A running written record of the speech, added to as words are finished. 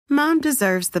Mom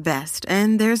deserves the best,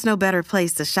 and there's no better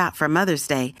place to shop for Mother's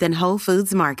Day than Whole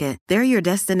Foods Market. They're your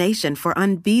destination for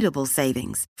unbeatable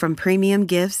savings, from premium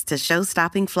gifts to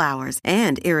show-stopping flowers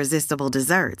and irresistible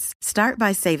desserts. Start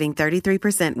by saving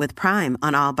 33% with Prime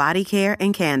on all body care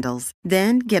and candles.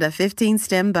 Then get a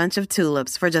 15-stem bunch of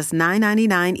tulips for just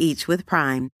 $9.99 each with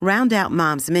Prime. Round out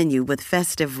Mom's menu with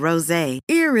festive rosé,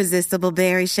 irresistible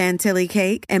berry chantilly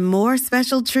cake, and more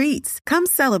special treats. Come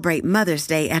celebrate Mother's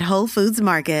Day at Whole Foods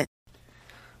Market.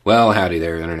 Well, howdy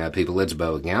there, Internet people. It's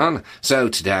Bo again. So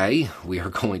today, we are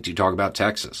going to talk about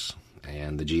Texas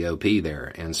and the GOP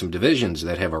there and some divisions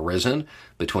that have arisen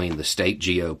between the state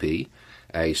GOP,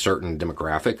 a certain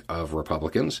demographic of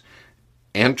Republicans,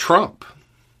 and Trump.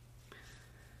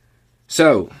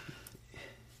 So,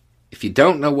 if you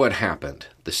don't know what happened,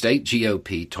 the state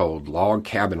GOP told log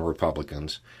cabin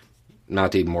Republicans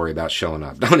not to even worry about showing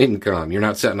up. Don't even come. You're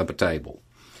not setting up a table.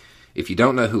 If you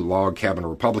don't know who log cabin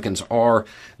Republicans are,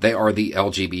 they are the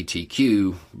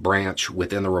LGBTQ branch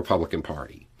within the Republican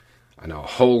Party. I know a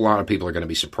whole lot of people are going to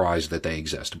be surprised that they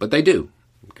exist, but they do.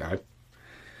 Okay?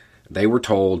 They were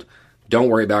told, don't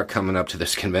worry about coming up to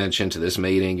this convention, to this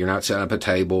meeting. You're not setting up a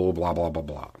table, blah, blah, blah,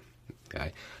 blah.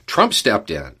 Okay? Trump stepped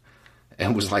in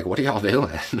and was like, what are y'all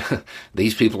doing?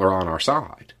 These people are on our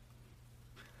side.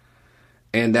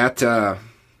 And that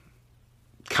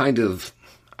kind of,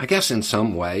 I guess in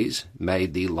some ways,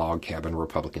 made the log cabin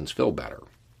Republicans feel better.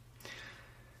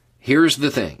 Here's the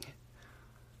thing.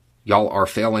 Y'all are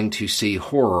failing to see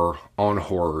horror on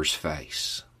horror's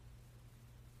face.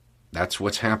 That's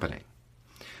what's happening.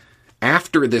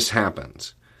 After this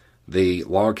happens, the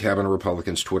log cabin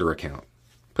Republicans Twitter account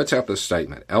puts out this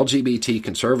statement. LGBT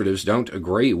conservatives don't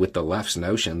agree with the left's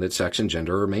notion that sex and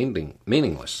gender are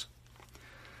meaningless.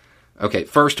 Okay,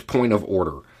 first point of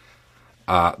order.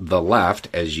 The left,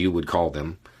 as you would call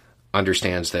them,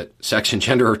 understands that sex and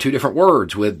gender are two different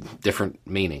words with different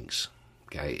meanings.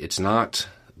 Okay, it's not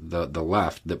the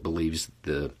left that believes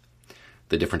the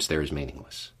difference there is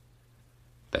meaningless.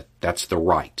 That's the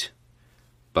right.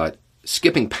 But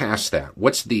skipping past that,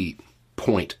 what's the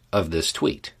point of this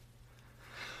tweet?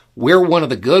 We're one of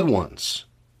the good ones.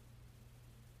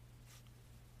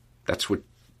 That's what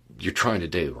you're trying to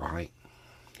do, right?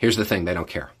 Here's the thing, they don't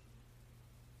care.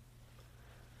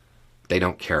 They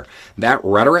don't care. That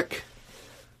rhetoric,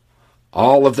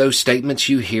 all of those statements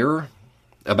you hear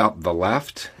about the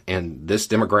left and this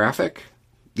demographic,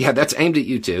 yeah, that's aimed at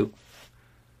you too.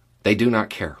 They do not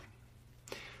care.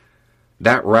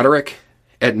 That rhetoric,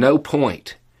 at no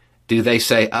point do they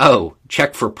say, oh,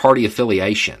 check for party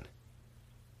affiliation.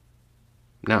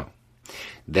 No.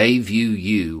 They view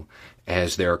you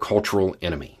as their cultural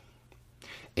enemy.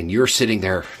 And you're sitting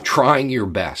there trying your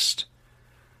best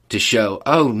to show,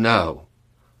 oh no,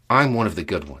 I'm one of the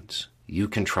good ones. You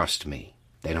can trust me.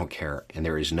 They don't care. And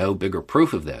there is no bigger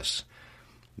proof of this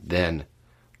than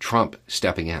Trump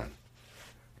stepping in.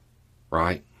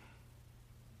 Right?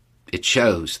 It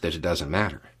shows that it doesn't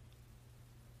matter.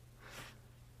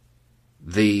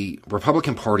 The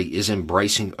Republican Party is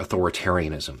embracing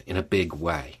authoritarianism in a big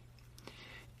way.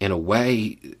 In a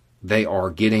way, they are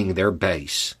getting their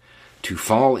base to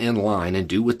fall in line and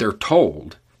do what they're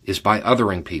told is by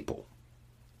othering people.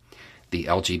 The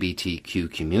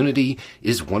LGBTQ community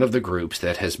is one of the groups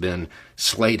that has been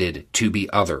slated to be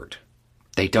othered.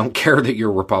 They don't care that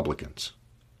you're Republicans.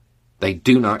 They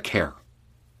do not care.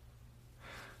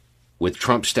 With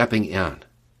Trump stepping in,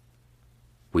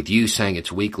 with you saying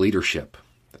it's weak leadership,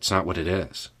 that's not what it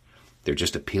is. They're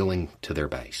just appealing to their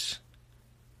base.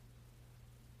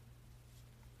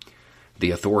 The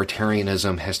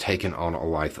authoritarianism has taken on a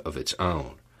life of its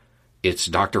own. It's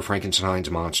Dr. Frankenstein's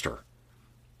monster.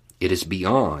 It is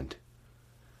beyond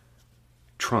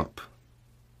Trump.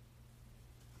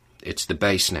 It's the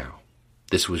base now.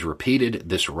 This was repeated,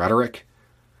 this rhetoric.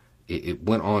 It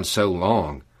went on so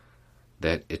long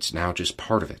that it's now just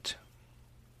part of it.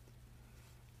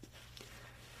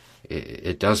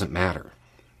 It doesn't matter.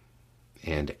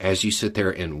 And as you sit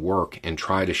there and work and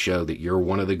try to show that you're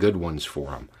one of the good ones for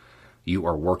them, you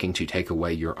are working to take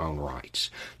away your own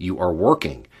rights. You are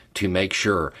working to make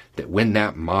sure that when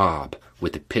that mob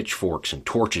with the pitchforks and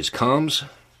torches comes,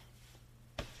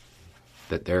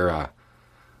 that they're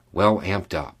well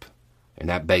amped up and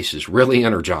that base is really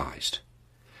energized.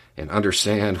 And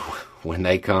understand when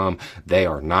they come, they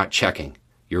are not checking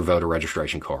your voter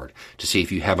registration card to see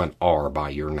if you have an R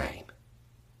by your name.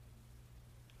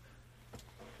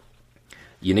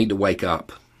 You need to wake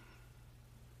up.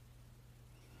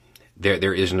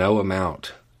 There is no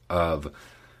amount of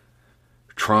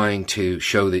trying to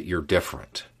show that you're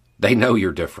different. They know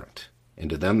you're different. And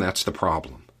to them, that's the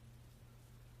problem.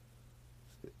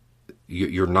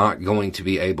 You're not going to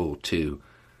be able to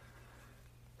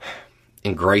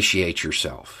ingratiate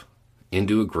yourself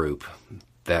into a group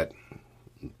that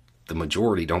the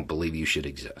majority don't believe you should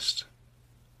exist.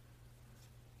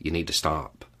 You need to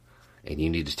stop, and you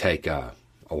need to take a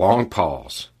long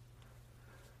pause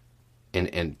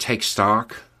and take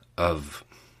stock of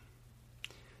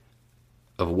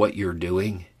what you're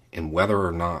doing and whether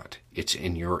or not it's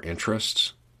in your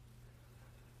interests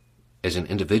as an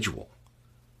individual.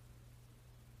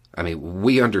 I mean,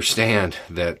 we understand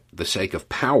that the sake of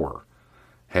power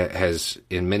has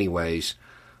in many ways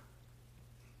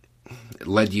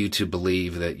led you to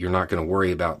believe that you're not going to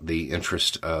worry about the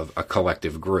interest of a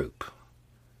collective group.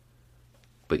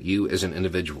 But you as an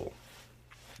individual,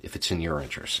 if it's in your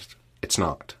interest, it's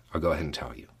not. I'll go ahead and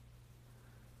tell you.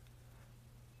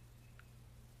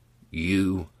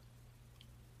 You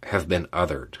have been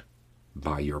othered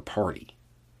by your party.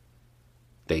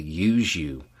 They use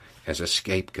you as a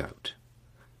scapegoat.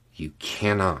 You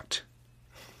cannot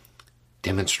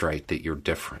demonstrate that you're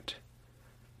different.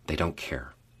 They don't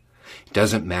care. It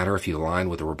doesn't matter if you align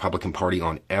with the Republican Party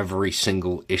on every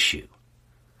single issue.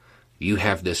 You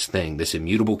have this thing, this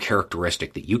immutable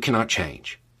characteristic that you cannot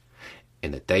change,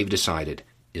 and that they've decided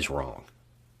is wrong.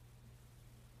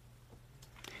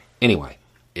 Anyway,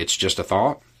 it's just a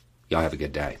thought. Y'all have a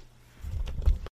good day.